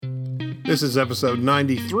This is episode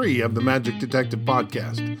 93 of the Magic Detective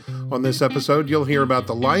Podcast. On this episode, you'll hear about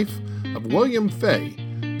the life of William Fay,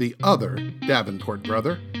 the other Davenport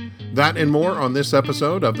brother. That and more on this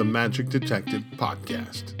episode of the Magic Detective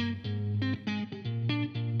Podcast.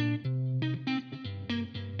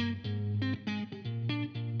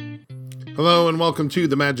 Hello and welcome to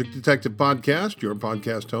the Magic Detective Podcast, your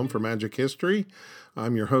podcast home for magic history.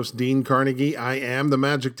 I'm your host, Dean Carnegie. I am the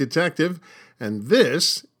Magic Detective, and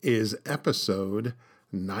this is episode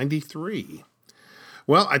 93.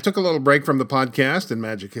 Well, I took a little break from the podcast and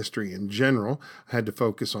magic history in general. I had to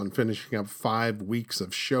focus on finishing up 5 weeks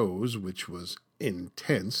of shows, which was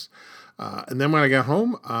intense. And then when I got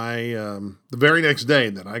home, the very next day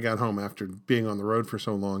that I got home after being on the road for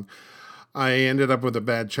so long, I ended up with a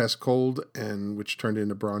bad chest cold, and which turned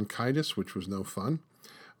into bronchitis, which was no fun.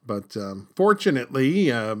 But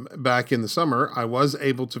fortunately, back in the summer, I was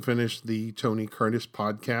able to finish the Tony Curtis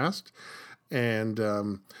podcast, and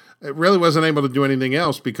I really wasn't able to do anything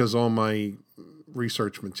else because all my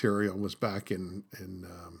research material was back in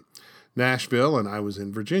Nashville, and I was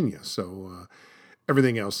in Virginia, so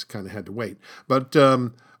everything else kind of had to wait. But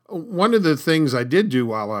one of the things I did do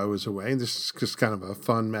while I was away, and this is just kind of a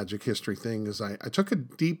fun magic history thing, is I took a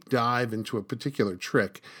deep dive into a particular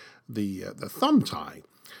trick, the thumb tie.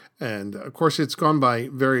 And, of course, it's gone by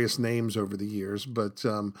various names over the years, but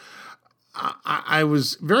I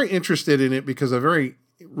was very interested in it because I very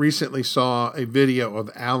recently saw a video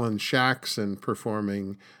of Alan Shaxson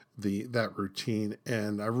performing that routine,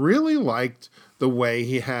 and I really liked the way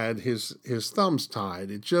he had his thumbs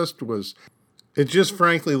tied. It just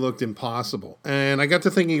frankly looked impossible. And I got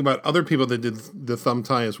to thinking about other people that did the thumb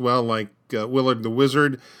tie as well, like Willard the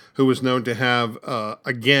Wizard, who was known to have,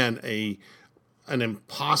 again, an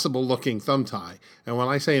impossible-looking thumb tie. And when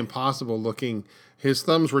I say impossible-looking, his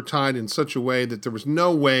thumbs were tied in such a way that there was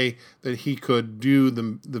no way that he could do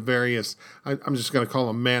the various, I'm just going to call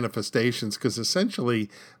them manifestations, because essentially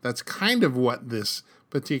that's kind of what this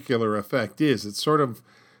particular effect is. It's sort of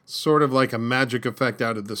like a magic effect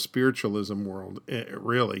out of the spiritualism world,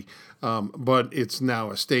 really. But it's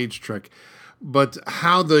now a stage trick. But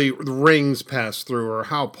how the rings pass through, or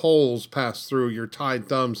how poles pass through your tied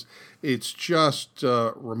thumbs, it's just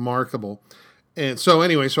remarkable. And so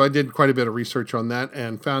anyway, so I did quite a bit of research on that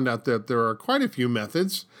and found out that there are quite a few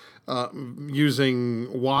methods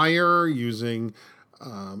using wire, using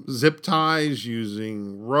zip ties,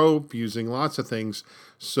 using rope, using lots of things.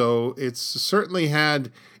 So it's certainly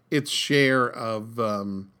had its share of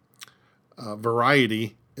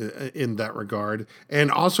variety in that regard. And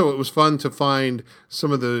also it was fun to find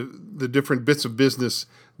some of the different bits of business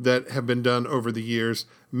that have been done over the years,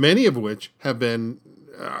 many of which have been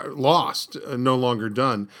lost, no longer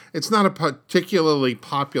done. It's not a particularly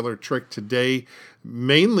popular trick today,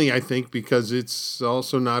 mainly I think because it's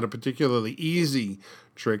also not a particularly easy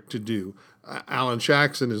trick to do. Alan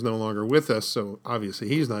Shaxson is no longer with us, so obviously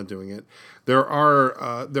he's not doing it.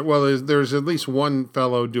 There's at least one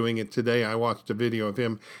fellow doing it today. I watched a video of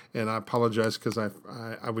him, and I apologize because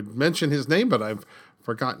I would mention his name, but I've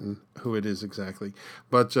forgotten who it is exactly.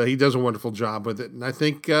 But he does a wonderful job with it, and I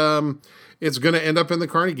think it's going to end up in the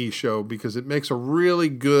Carnegie Show because it makes a really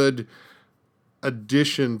good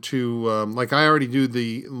addition to, like I already do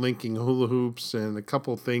the linking hula hoops and a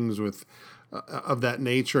couple things with of that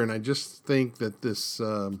nature, and I just think that this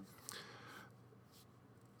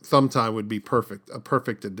thumb tie would be a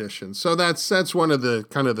perfect addition. So that's one of the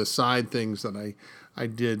kind of the side things that I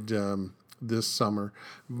did this summer.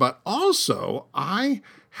 But also, I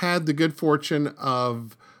had the good fortune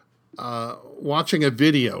of watching a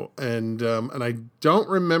video, and I don't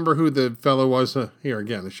remember who the fellow was. Here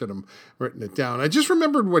again, I should have written it down. I just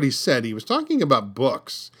remembered what he said. He was talking about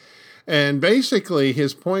books, and basically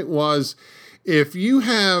his point was, if you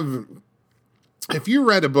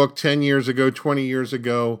read a book 10 years ago, 20 years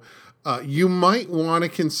ago, you might want to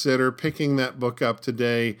consider picking that book up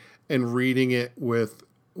today and reading it with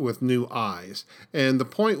new eyes. And the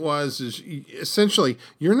point is essentially,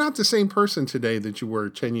 you're not the same person today that you were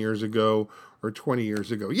 10 years ago or 20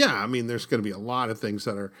 years ago. Yeah, I mean, there's going to be a lot of things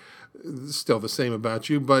that are still the same about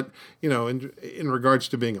you, but in regards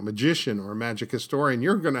to being a magician or a magic historian,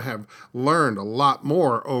 you're going to have learned a lot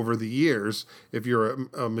more over the years. If you're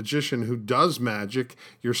a magician who does magic,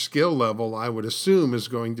 your skill level, I would assume, is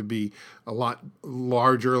going to be a lot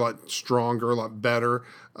larger, a lot stronger, a lot better.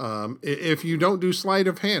 If you don't do sleight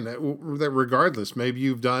of hand, that regardless, maybe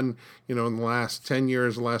you've done, in the last 10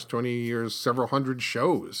 years, the last 20 years, several hundred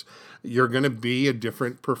shows, you're going to be a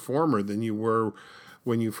different performer than you were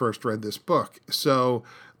when you first read this book. So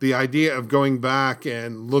the idea of going back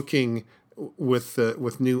and looking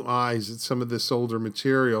with new eyes at some of this older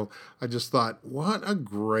material, I just thought, what a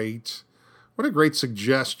great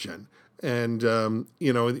suggestion. And,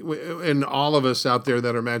 and all of us out there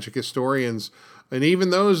that are magic historians, and even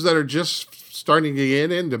those that are just starting to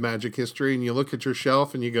get into magic history, and you look at your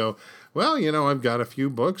shelf and you go, well, I've got a few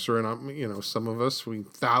books, or, some of us,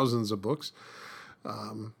 thousands of books.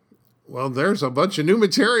 Well, there's a bunch of new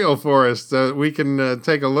material for us that we can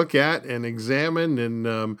take a look at and examine.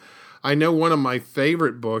 And I know one of my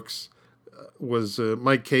favorite books was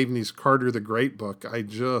Mike Caveney's Carter the Great book. I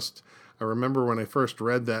remember when I first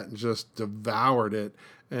read that and just devoured it.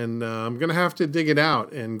 And I'm going to have to dig it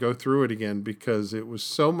out and go through it again because it was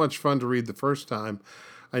so much fun to read the first time.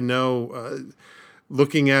 I know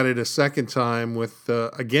looking at it a second time with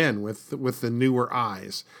the newer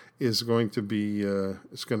eyes is going to be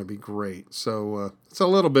great. So it's a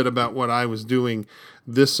little bit about what I was doing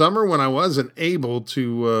this summer when I wasn't able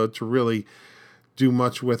to really do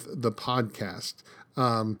much with the podcast.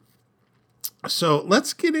 So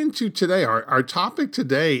let's get into today. Our topic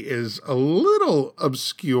today is a little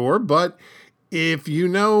obscure, but if you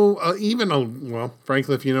know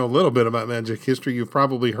frankly, if you know a little bit about magic history, you've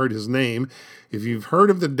probably heard his name. If you've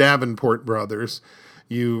heard of the Davenport Brothers,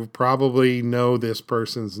 you probably know this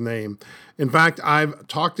person's name. In fact, I've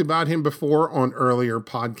talked about him before on earlier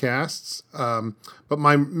podcasts, but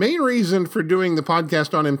my main reason for doing the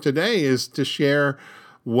podcast on him today is to share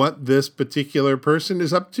what this particular person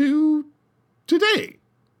is up to today.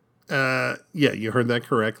 Yeah, you heard that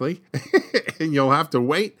correctly. And you'll have to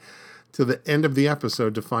wait to the end of the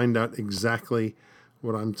episode to find out exactly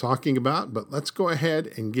what I'm talking about. But let's go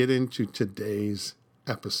ahead and get into today's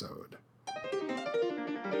episode.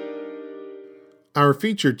 Our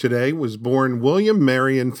feature today was born William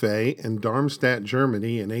Marion Fay in Darmstadt,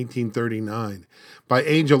 Germany in 1839. By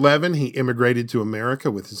age 11, he immigrated to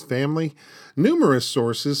America with his family. Numerous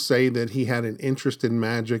sources say that he had an interest in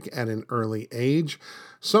magic at an early age.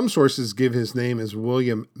 Some sources give his name as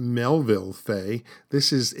William Melville Fay.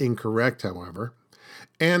 This is incorrect, however.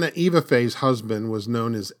 Anna Eva Fay's husband was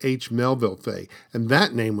known as H. Melville Fay, and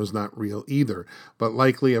that name was not real either, but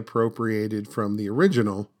likely appropriated from the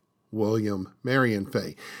original William Marion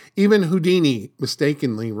Fay. Even Houdini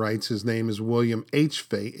mistakenly writes his name as William H.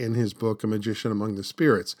 Fay in his book, A Magician Among the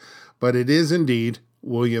Spirits, but it is indeed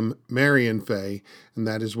William Marion Fay, and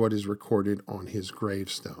that is what is recorded on his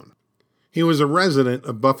gravestone. He was a resident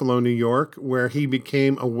of Buffalo, New York, where he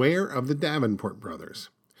became aware of the Davenport Brothers.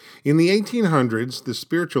 In the 1800s, the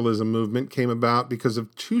spiritualism movement came about because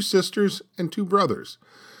of two sisters and two brothers.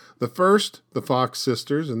 The first, the Fox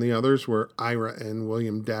sisters, and the others were Ira and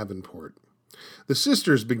William Davenport. The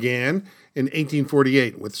sisters began in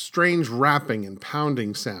 1848 with strange rapping and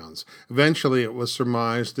pounding sounds. Eventually, it was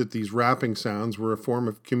surmised that these rapping sounds were a form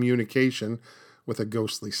of communication with a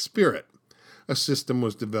ghostly spirit. A system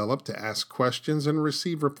was developed to ask questions and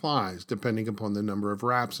receive replies, depending upon the number of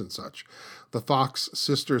raps and such. The Fox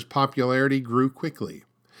sisters' popularity grew quickly.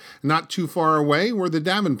 Not too far away were the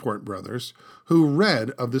Davenport brothers, who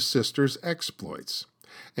read of the sisters' exploits.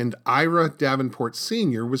 And Ira Davenport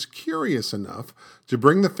Sr. was curious enough to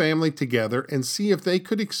bring the family together and see if they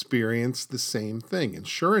could experience the same thing. And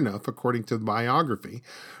sure enough, according to the biography,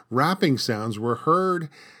 rapping sounds were heard,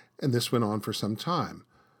 and this went on for some time.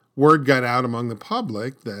 Word got out among the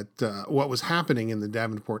public that what was happening in the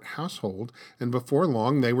Davenport household, and before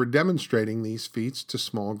long they were demonstrating these feats to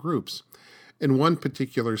small groups. In one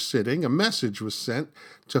particular sitting, a message was sent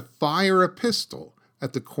to fire a pistol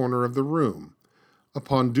at the corner of the room.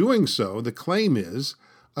 Upon doing so, the claim is,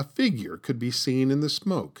 a figure could be seen in the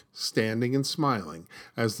smoke, standing and smiling.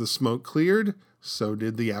 As the smoke cleared, so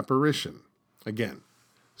did the apparition. Again,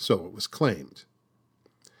 so it was claimed.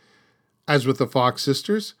 As with the Fox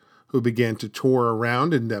sisters, who began to tour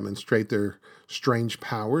around and demonstrate their strange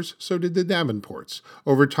powers, so did the Davenports.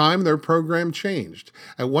 Over time, their program changed.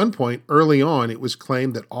 At one point, early on, it was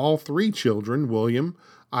claimed that all three children, William,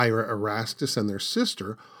 Ira Erastus, and their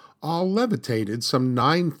sister, all levitated some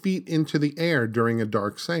 9 feet into the air during a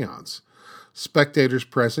dark seance. Spectators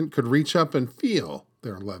present could reach up and feel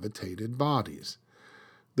their levitated bodies.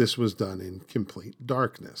 This was done in complete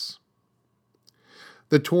darkness.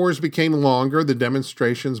 The tours became longer, the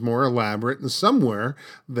demonstrations more elaborate, and somewhere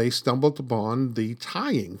they stumbled upon the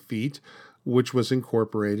tying feat, which was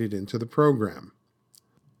incorporated into the program.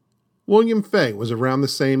 William Fay was around the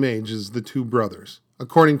same age as the two brothers.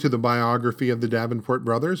 According to the biography of the Davenport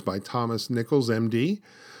Brothers by Thomas Nichols, M.D.,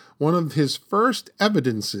 One of his first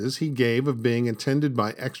evidences he gave of being attended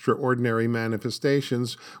by extraordinary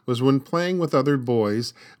manifestations was when playing with other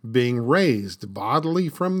boys, being raised bodily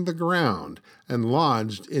from the ground and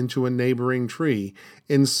lodged into a neighboring tree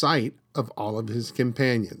in sight of all of his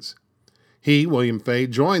companions. He, William Fay,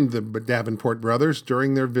 joined the Davenport Brothers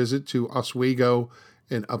during their visit to Oswego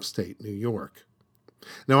in upstate New York.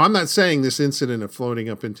 Now, I'm not saying this incident of floating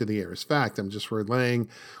up into the air is fact. I'm just relaying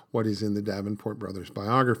what is in the Davenport Brothers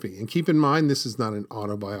biography. And keep in mind, this is not an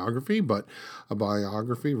autobiography, but a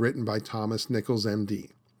biography written by Thomas Nichols, M.D.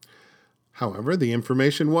 However, the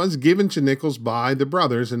information was given to Nichols by the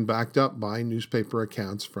brothers and backed up by newspaper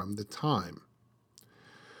accounts from the time.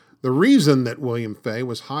 The reason that William Fay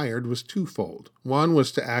was hired was twofold. One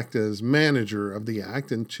was to act as manager of the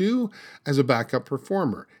act, and two, as a backup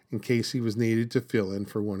performer, in case he was needed to fill in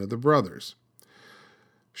for one of the brothers.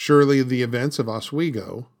 Surely the events of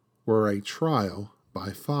Oswego were a trial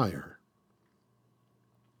by fire.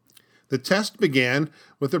 The test began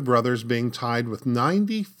with the brothers being tied with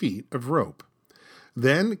 90 feet of rope.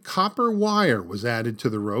 Then copper wire was added to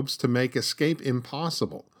the ropes to make escape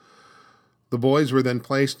impossible. The boys were then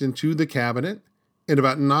placed into the cabinet. In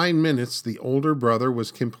about 9 minutes, the older brother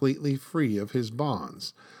was completely free of his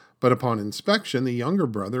bonds, but upon inspection, the younger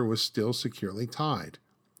brother was still securely tied.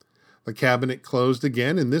 The cabinet closed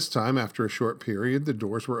again, and this time, after a short period, the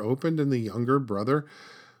doors were opened and the younger brother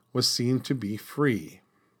was seen to be free.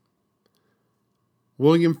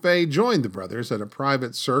 William Fay joined the brothers at a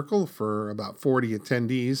private circle for about 40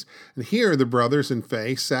 attendees, and here the brothers and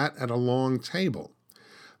Fay sat at a long table.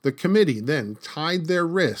 The committee then tied their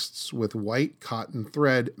wrists with white cotton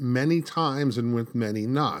thread many times and with many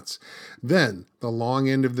knots. Then the long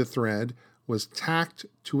end of the thread was tacked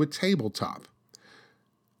to a tabletop.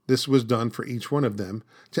 This was done for each one of them.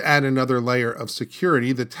 To add another layer of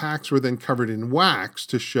security, the tacks were then covered in wax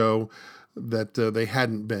to show that they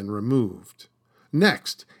hadn't been removed.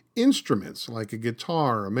 Next, instruments like a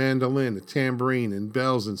guitar, a mandolin, a tambourine, and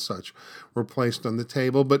bells and such were placed on the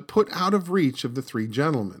table, but put out of reach of the three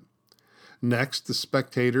gentlemen. Next, the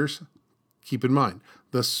spectators, keep in mind,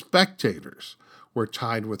 the spectators were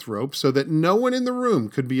tied with ropes so that no one in the room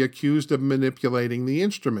could be accused of manipulating the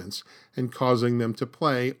instruments and causing them to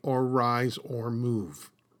play or rise or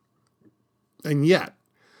move. And yet,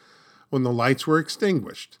 when the lights were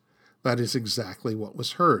extinguished, that is exactly what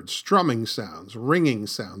was heard: strumming sounds, ringing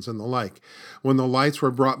sounds, and the like. When the lights were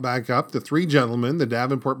brought back up, the three gentlemen, the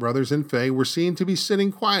Davenport brothers and Fay, were seen to be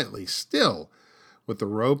sitting quietly, still, with the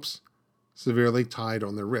ropes severely tied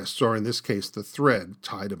on their wrists, or in this case, the thread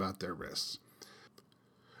tied about their wrists.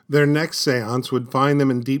 Their next seance would find them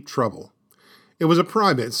in deep trouble. It was a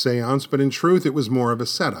private seance, but in truth it was more of a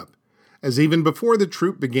setup, as even before the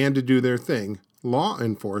troupe began to do their thing, law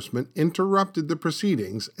enforcement interrupted the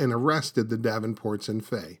proceedings and arrested the Davenports and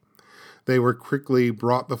Fay. They were quickly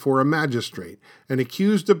brought before a magistrate and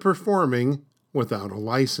accused of performing without a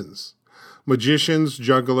license. Magicians,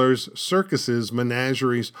 jugglers, circuses,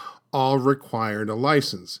 menageries all required a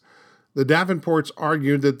license. The Davenports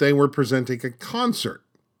argued that they were presenting a concert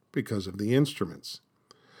because of the instruments.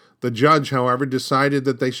 The judge, however, decided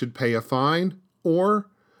that they should pay a fine or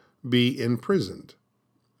be imprisoned.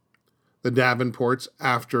 The Davenports,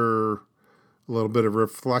 after a little bit of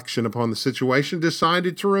reflection upon the situation,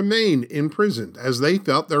 decided to remain imprisoned as they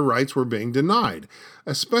felt their rights were being denied,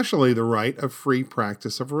 especially the right of free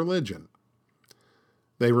practice of religion.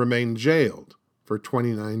 They remained jailed for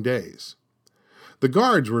 29 days. The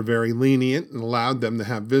guards were very lenient and allowed them to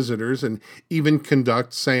have visitors and even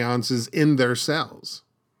conduct seances in their cells.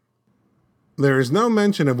 There is no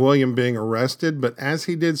mention of William being arrested, but as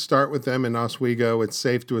he did start with them in Oswego, it's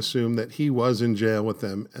safe to assume that he was in jail with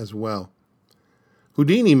them as well.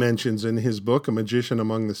 Houdini mentions in his book, A Magician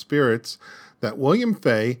Among the Spirits, that William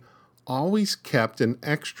Fay always kept an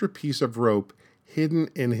extra piece of rope hidden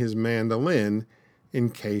in his mandolin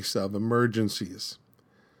in case of emergencies.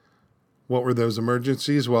 What were those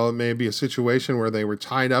emergencies? Well, it may be a situation where they were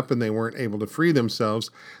tied up and they weren't able to free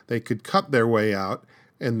themselves. They could cut their way out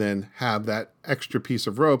and then have that extra piece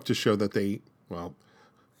of rope to show that they,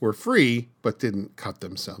 were free, but didn't cut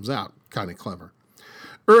themselves out. Kind of clever.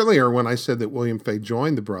 Earlier, when I said that William Fay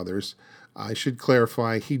joined the brothers, I should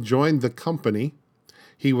clarify he joined the company.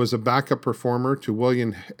 He was a backup performer to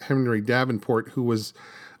William Henry Davenport, who was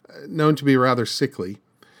known to be rather sickly,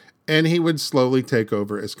 and he would slowly take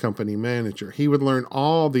over as company manager. He would learn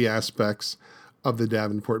all the aspects of the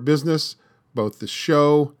Davenport business, both the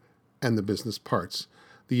show and the business parts.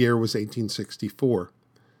 The year was 1864.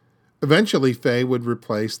 Eventually, Fay would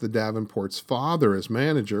replace the Davenport's father as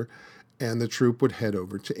manager, and the troupe would head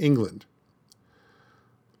over to England.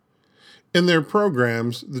 In their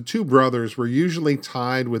programs, the two brothers were usually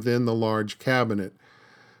tied within the large cabinet,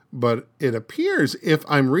 but it appears, if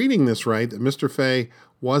I'm reading this right, that Mr. Fay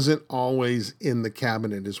wasn't always in the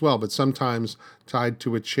cabinet as well, but sometimes tied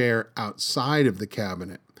to a chair outside of the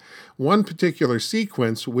cabinet. One particular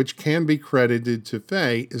sequence which can be credited to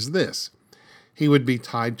Fay is this. He would be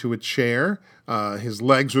tied to a chair. His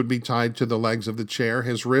legs would be tied to the legs of the chair,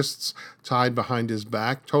 his wrists tied behind his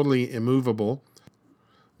back, totally immovable.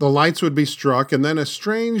 The lights would be struck, and then a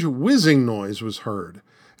strange whizzing noise was heard.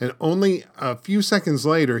 And only a few seconds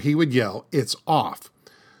later, he would yell, "It's off."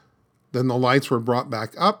 Then the lights were brought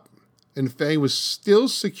back up, and Fay was still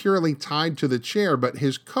securely tied to the chair, but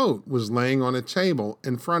his coat was laying on a table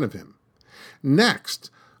in front of him. Next,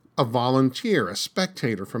 a volunteer, a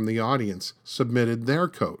spectator from the audience, submitted their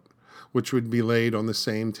coat, which would be laid on the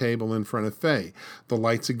same table in front of Fay. The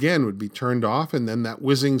lights again would be turned off, and then that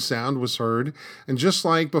whizzing sound was heard. And just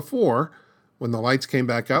like before, when the lights came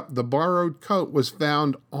back up, the borrowed coat was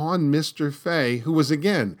found on Mr. Fay, who was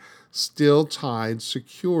again still tied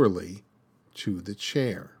securely to the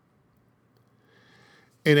chair.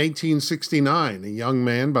 In 1869, a young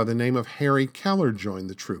man by the name of Harry Keller joined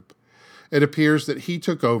the troupe. It appears that he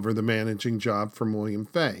took over the managing job from William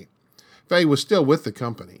Fay. Fay was still with the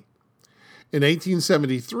company. In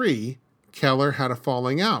 1873, Keller had a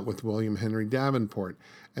falling out with William Henry Davenport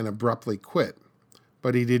and abruptly quit,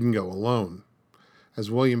 but he didn't go alone,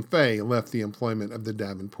 as William Fay left the employment of the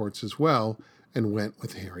Davenports as well and went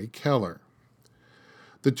with Harry Keller.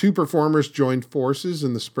 The two performers joined forces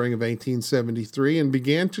in the spring of 1873 and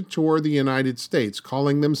began to tour the United States,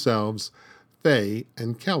 calling themselves Fay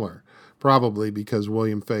and Keller, probably because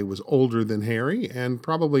William Fay was older than Harry and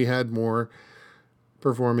probably had more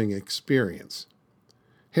performing experience.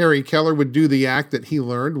 Harry Keller would do the act that he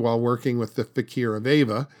learned while working with the Fakir of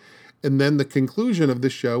Ava, and then the conclusion of the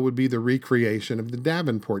show would be the recreation of the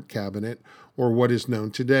Davenport Cabinet, or what is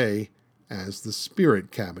known today as the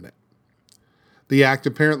Spirit Cabinet. The act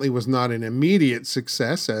apparently was not an immediate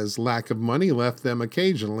success, as lack of money left them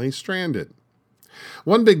occasionally stranded.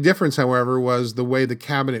 One big difference, however, was the way the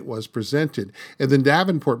cabinet was presented. In the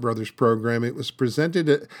Davenport Brothers program, it was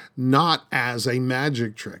presented not as a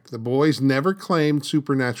magic trick. The boys never claimed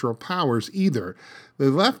supernatural powers either. They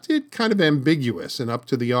left it kind of ambiguous and up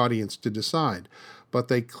to the audience to decide, but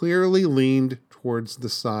they clearly leaned towards the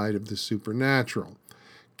side of the supernatural.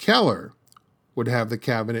 Keller would have the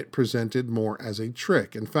cabinet presented more as a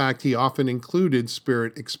trick. In fact, he often included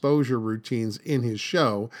spirit exposure routines in his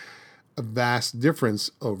show, a vast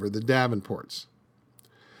difference over the Davenports.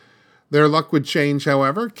 Their luck would change,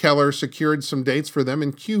 however. Keller secured some dates for them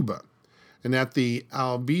in Cuba. And at the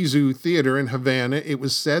Albizu Theater in Havana, it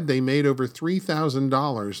was said they made over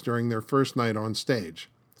 $3,000 during their first night on stage.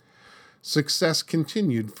 Success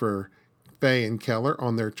continued for Fay and Keller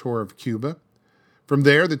on their tour of Cuba. From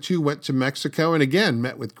there, the two went to Mexico and again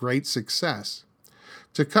met with great success.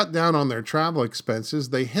 To cut down on their travel expenses,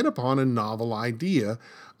 they hit upon a novel idea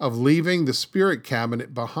of leaving the spirit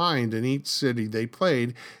cabinet behind in each city they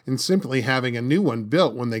played and simply having a new one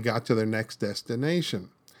built when they got to their next destination.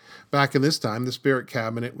 Back in this time, the spirit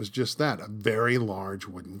cabinet was just that, a very large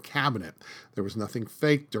wooden cabinet. There was nothing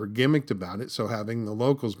faked or gimmicked about it, so having the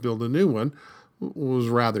locals build a new one was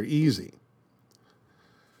rather easy.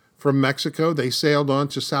 From Mexico, they sailed on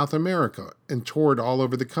to South America and toured all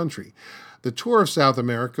over the country. The tour of South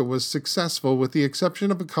America was successful with the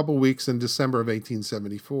exception of a couple weeks in December of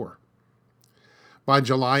 1874. By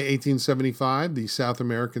July 1875, the South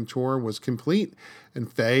American tour was complete,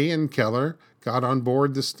 and Fay and Keller got on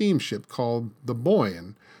board the steamship called the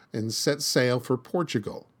Boyne and set sail for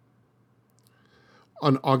Portugal.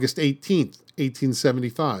 On August 18,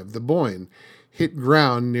 1875, the Boyne hit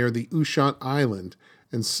ground near the Ushant Island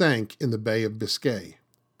and sank in the Bay of Biscay.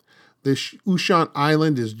 This Ushant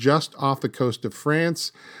Island is just off the coast of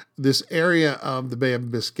France. This area of the Bay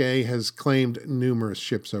of Biscay has claimed numerous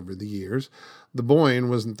ships over the years. The Boyne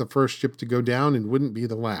wasn't the first ship to go down and wouldn't be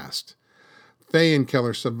the last. Fay and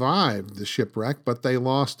Keller survived the shipwreck, but they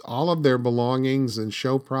lost all of their belongings and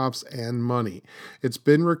show props and money. It's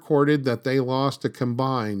been recorded that they lost a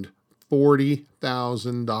combined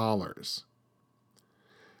 $40,000.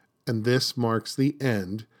 And this marks the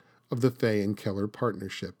end of the Fay and Keller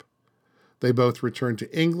partnership. They both returned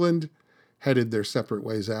to England, headed their separate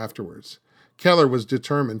ways afterwards. Keller was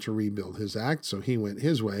determined to rebuild his act, so he went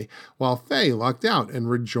his way, while Fay lucked out and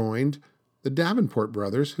rejoined the Davenport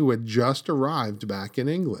brothers, who had just arrived back in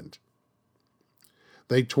England.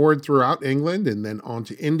 They toured throughout England and then on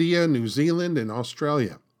to India, New Zealand, and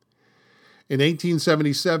Australia. In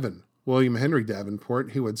 1877, William Henry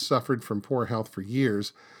Davenport, who had suffered from poor health for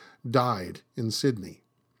years, died in Sydney.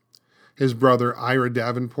 His brother, Ira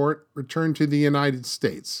Davenport, returned to the United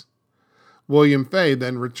States. William Fay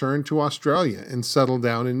then returned to Australia and settled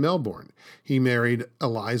down in Melbourne. He married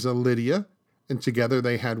Eliza Lydia, and together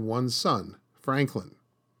they had one son, Franklin.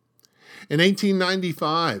 In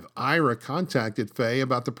 1895, Ira contacted Fay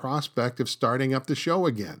about the prospect of starting up the show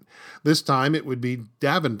again. This time it would be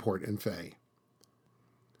Davenport and Fay.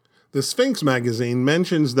 The Sphinx magazine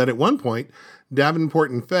mentions that at one point,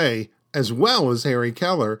 Davenport and Fay, as well as Harry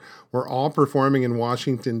Keller, were all performing in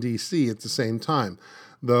Washington, D.C. at the same time,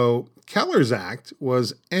 though Keller's act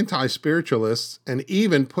was anti-spiritualist and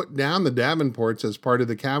even put down the Davenports as part of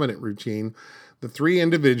the cabinet routine. The three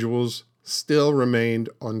individuals still remained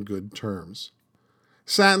on good terms.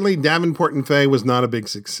 Sadly, Davenport and Fay was not a big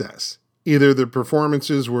success. Either the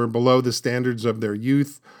performances were below the standards of their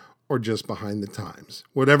youth or just behind the times.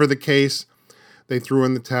 Whatever the case, they threw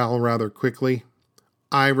in the towel rather quickly.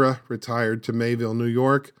 Ira retired to Mayville, New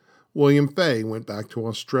York. William Fay went back to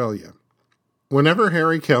Australia. Whenever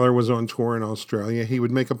Harry Keller was on tour in Australia, he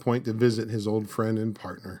would make a point to visit his old friend and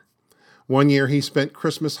partner. One year he spent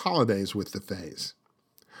Christmas holidays with the Fays.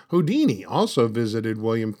 Houdini also visited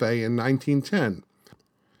William Fay in 1910.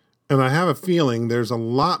 And I have a feeling there's a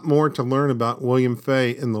lot more to learn about William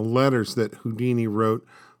Fay in the letters that Houdini wrote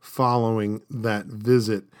following that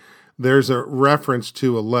visit. There's a reference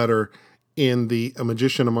to a letter in A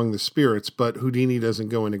Magician Among the Spirits, but Houdini doesn't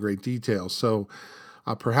go into great detail. So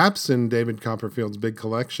perhaps in David Copperfield's big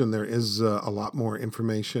collection, there is a lot more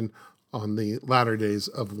information on the latter days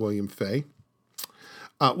of William Fay.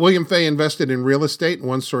 William Fay invested in real estate.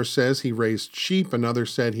 One source says he raised sheep. Another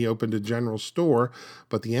said he opened a general store.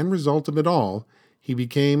 But the end result of it all, he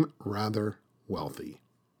became rather wealthy.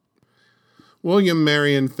 William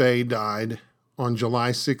Marion Fay died on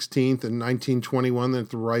July 16th in 1921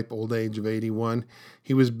 at the ripe old age of 81.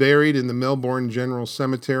 He was buried in the Melbourne General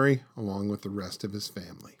Cemetery along with the rest of his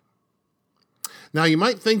family. Now, you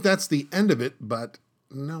might think that's the end of it, but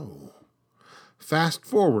no. Fast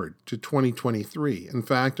forward to 2023, in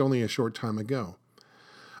fact, only a short time ago.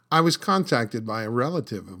 I was contacted by a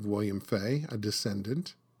relative of William Fay, a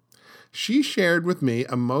descendant. She shared with me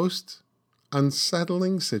a most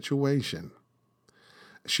unsettling situation.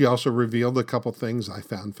 She also revealed a couple things I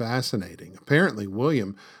found fascinating. Apparently,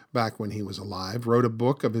 William, back when he was alive, wrote a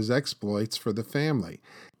book of his exploits for the family.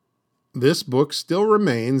 This book still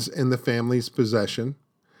remains in the family's possession,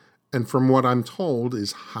 and from what I'm told,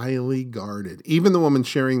 is highly guarded. Even the woman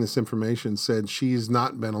sharing this information said she's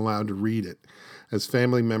not been allowed to read it, as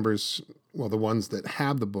family members, well, the ones that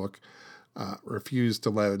have the book, refuse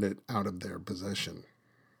to let it out of their possession.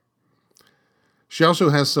 She also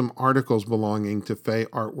has some articles belonging to Fay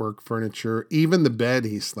artwork, furniture, even the bed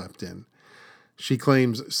he slept in. She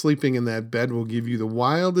claims sleeping in that bed will give you the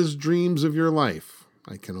wildest dreams of your life.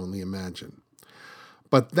 I can only imagine.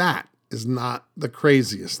 But that is not the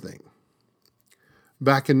craziest thing.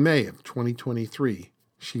 Back in May of 2023,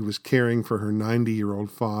 she was caring for her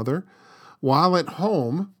 90-year-old father. While at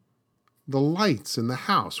home, the lights in the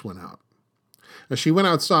house went out. Now, she went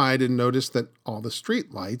outside and noticed that all the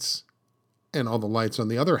street lights and all the lights on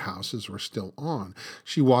the other houses were still on.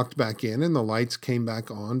 She walked back in and the lights came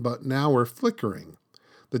back on, but now were flickering.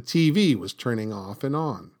 The TV was turning off and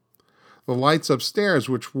on. The lights upstairs,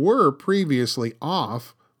 which were previously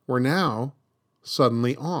off, were now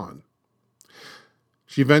suddenly on.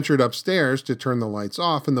 She ventured upstairs to turn the lights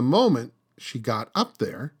off, and the moment she got up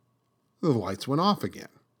there, the lights went off again,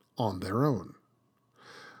 on their own.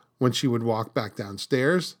 When she would walk back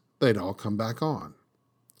downstairs, they'd all come back on.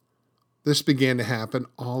 This began to happen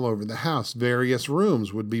all over the house. Various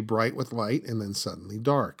rooms would be bright with light and then suddenly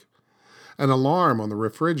dark. An alarm on the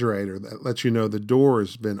refrigerator that lets you know the door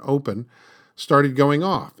has been open started going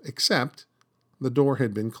off, except the door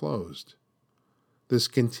had been closed. This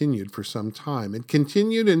continued for some time. It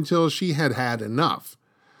continued until she had had enough.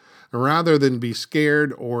 Rather than be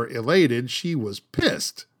scared or elated, she was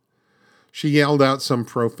pissed. She yelled out some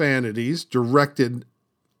profanities directed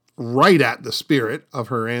right at the spirit of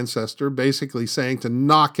her ancestor, basically saying to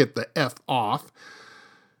knock it the F off.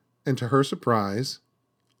 And to her surprise,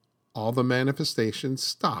 all the manifestations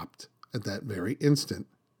stopped at that very instant,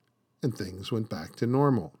 and things went back to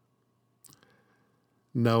normal.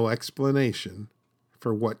 No explanation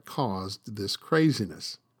for what caused this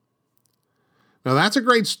craziness. Now, that's a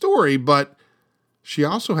great story, but she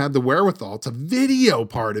also had the wherewithal to video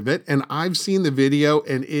part of it, and I've seen the video,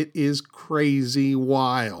 and it is crazy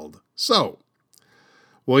wild. So,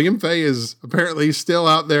 William Fay is apparently still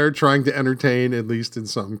out there trying to entertain, at least in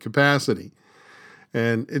some capacity.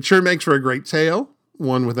 And it sure makes for a great tale.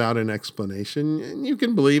 one without an explanation. And you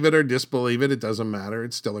can believe it or disbelieve it. It doesn't matter.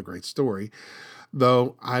 It's still a great story.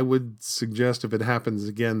 Though I would suggest if it happens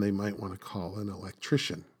again, they might want to call an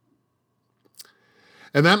electrician.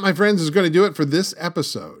 And that, my friends, is going to do it for this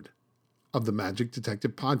episode of the Magic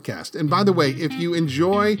Detective Podcast. And by the way, if you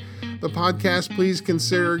enjoy the podcast, please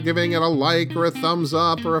consider giving it a like or a thumbs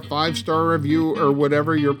up or a 5-star review or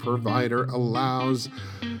whatever your provider allows.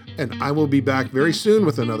 And I will be back very soon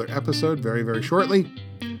with another episode very, very shortly.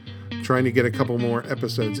 Trying to get a couple more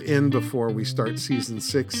episodes in before we start season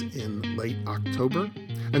 6 in late October.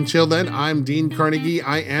 Until then, I'm Dean Carnegie.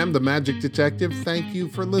 I am the Magic Detective. Thank you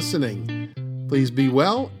for listening. Please be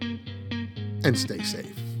well and stay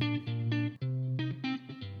safe.